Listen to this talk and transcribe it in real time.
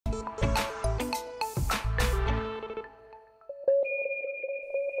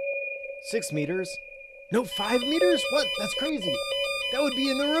6 meters? No, 5 meters? What? That's crazy. That would be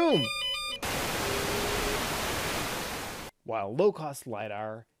in the room. While low-cost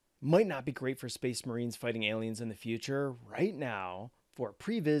LiDAR might not be great for space marines fighting aliens in the future, right now, for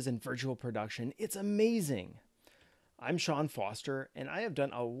PreViz and Virtual Production, it's amazing. I'm Sean Foster, and I have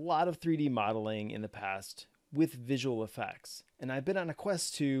done a lot of 3D modeling in the past with visual effects, and I've been on a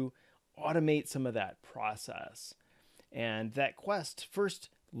quest to automate some of that process. And that quest first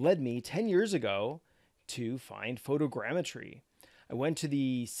led me 10 years ago to find photogrammetry. I went to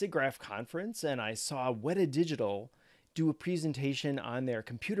the SIGGRAPH conference and I saw Weta Digital do a presentation on their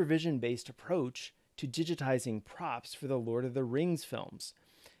computer vision based approach to digitizing props for the Lord of the Rings films.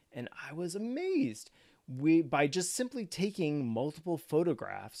 And I was amazed. By just simply taking multiple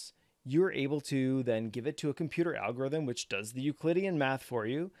photographs, you're able to then give it to a computer algorithm, which does the Euclidean math for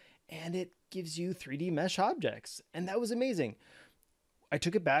you, and it gives you 3D mesh objects. And that was amazing. I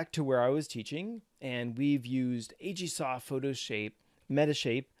took it back to where I was teaching, and we've used Agisoft, Photoshape,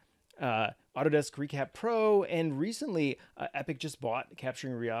 Metashape, Autodesk Recap Pro, and recently Epic just bought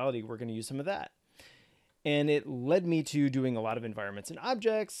Capturing Reality. We're going to use some of that. And it led me to doing a lot of environments and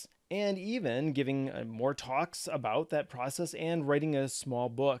objects, and even giving more talks about that process and writing a small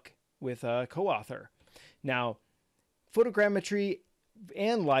book with a co-author. Now, photogrammetry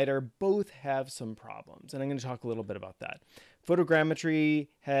and LiDAR both have some problems, and I'm going to talk a little bit about that. Photogrammetry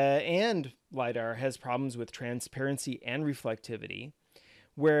and LiDAR has problems with transparency and reflectivity,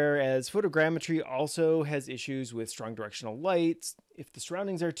 whereas photogrammetry also has issues with strong directional lights, if the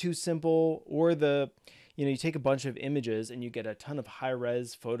surroundings are too simple, or you take a bunch of images and you get a ton of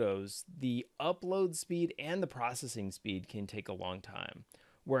high-res photos, the upload speed and the processing speed can take a long time,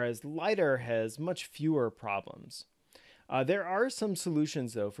 whereas LiDAR has much fewer problems. There are some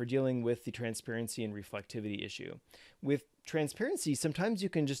solutions, though, for dealing with the transparency and reflectivity issue. With transparency, sometimes you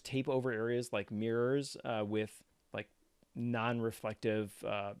can just tape over areas like mirrors with non-reflective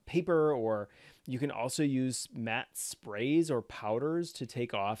paper, or you can also use matte sprays or powders to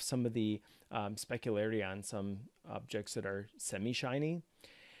take off some of the specularity on some objects that are semi-shiny.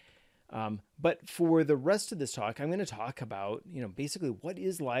 But for the rest of this talk, I'm going to talk about, basically what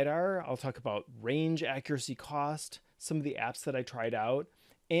is LiDAR. I'll talk about range, accuracy, cost, some of the apps that I tried out,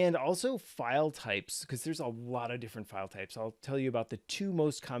 and also file types, because there's a lot of different file types. I'll tell you about the two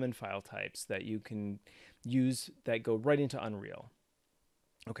most common file types that you can use that go right into Unreal.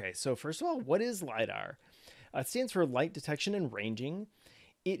 Okay, so first of all, what is LiDAR? It stands for Light Detection and Ranging.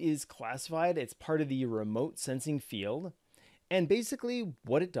 It is classified, it's part of the remote sensing field. And basically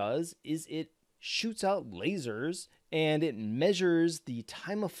what it does is it shoots out lasers and it measures the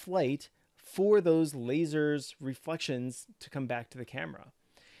time of flight for those lasers' reflections to come back to the camera.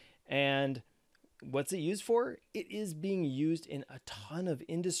 And what's it used for? It is being used in a ton of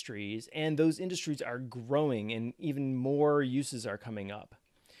industries, and those industries are growing and even more uses are coming up.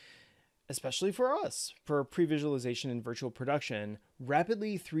 Especially for us, for pre-visualization and virtual production,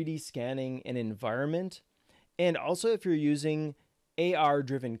 rapidly 3D scanning an environment, and also if you're using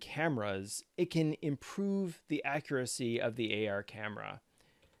AR-driven cameras, it can improve the accuracy of the AR camera.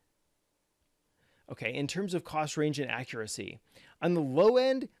 Okay, in terms of cost, range, and accuracy, on the low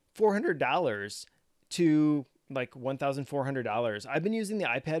end, $400 to like $1,400. I've been using the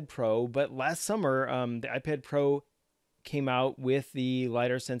iPad Pro, but last summer, the iPad Pro came out with the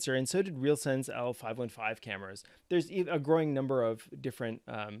LiDAR sensor, and so did RealSense L515 cameras. There's a growing number of different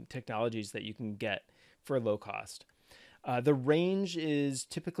technologies that you can get for low cost. The range is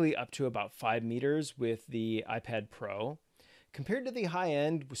typically up to about 5 meters with the iPad Pro, compared to the high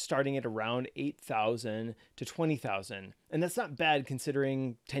end, starting at around 8,000 to 20,000. And that's not bad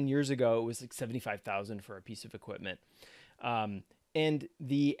considering 10 years ago, it was like 75,000 for a piece of equipment. And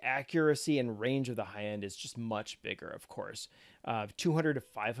the accuracy and range of the high end is just much bigger, of course. 200 to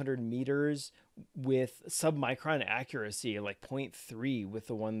 500 meters with submicron accuracy, like 0.3 with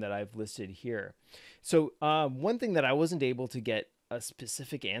the one that I've listed here. So one thing that I wasn't able to get a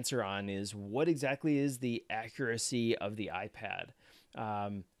specific answer on is what exactly is the accuracy of the iPad.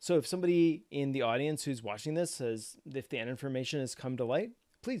 So if somebody in the audience who's watching this says, if the information has come to light,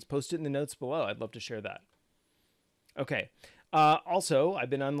 please post it in the notes below. I'd love to share that. Okay. Also, I've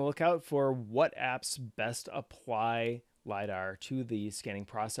been on the lookout for what apps best apply LiDAR to the scanning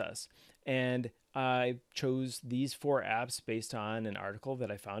process. And I chose these 4 apps based on an article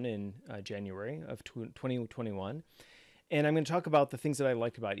that I found in January of 2021. And I'm going to talk about the things that I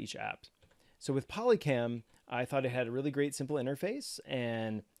liked about each app. So with PolyCam, I thought it had a really great simple interface,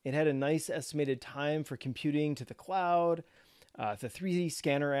 and it had a nice estimated time for computing to the cloud. The 3D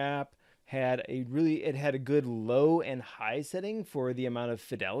scanner app it had a good low and high setting for the amount of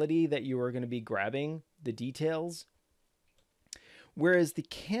fidelity that you were going to be grabbing the details. Whereas the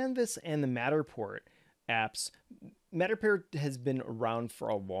Canvas and the Matterport apps, Matterport has been around for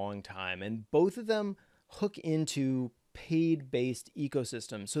a long time, and both of them hook into paid-based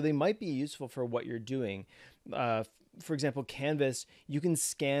ecosystems. So they might be useful for what you're doing. For example, Canvas, you can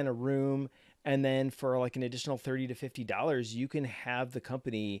scan a room, and then for like an additional $30 to $50, you can have the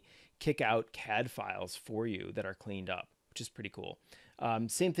company kick out CAD files for you that are cleaned up, which is pretty cool.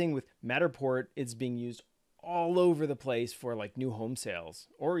 Same thing with Matterport. It's being used all over the place for like new home sales,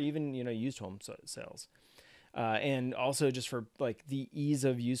 or even, used home sales. And also just for like the ease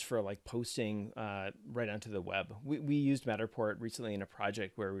of use for like posting right onto the web. We used Matterport recently in a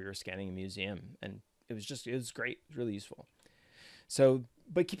project where we were scanning a museum, and it was great. It was really useful. So,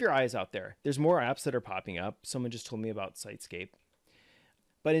 but keep your eyes out there. There's more apps that are popping up. Someone just told me about Sitescape.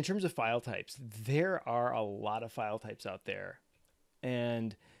 But in terms of file types, there are a lot of file types out there.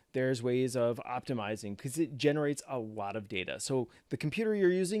 And there's ways of optimizing because it generates a lot of data. So the computer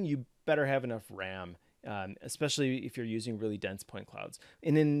you're using, you better have enough RAM, especially if you're using really dense point clouds.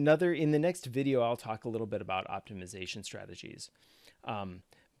 In the next video, I'll talk a little bit about optimization strategies.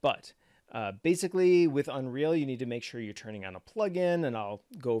 Basically with Unreal, you need to make sure you're turning on a plugin, and I'll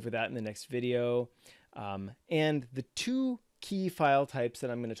go over that in the next video. And the two key file types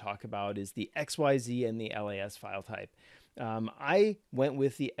that I'm going to talk about is the XYZ and the LAS file type. I went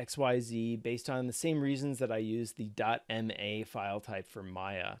with the XYZ based on the same reasons that I use the .ma file type for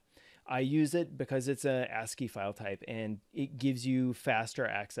Maya. I use it because it's an ASCII file type, and it gives you faster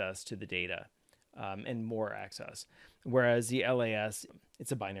access to the data and more access. Whereas the LAS,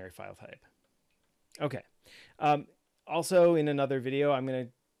 it's a binary file type. Okay. Also, in another video, I'm going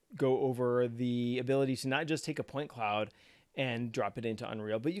to go over the ability to not just take a point cloud and drop it into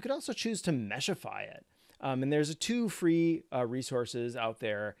Unreal, but you could also choose to meshify it. And there's two free resources out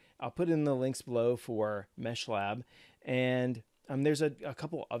there. I'll put in the links below for MeshLab. And there's a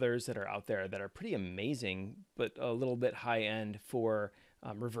couple others that are out there that are pretty amazing, but a little bit high end for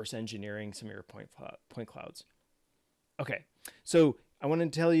reverse engineering some of your point clouds. Okay, so I want to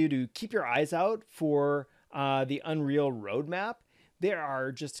tell you to keep your eyes out for the Unreal roadmap. There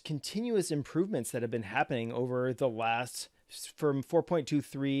are just continuous improvements that have been happening over the last, from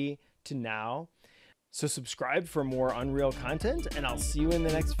 4.23 to now. So subscribe for more Unreal content, and I'll see you in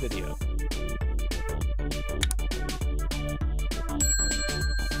the next video.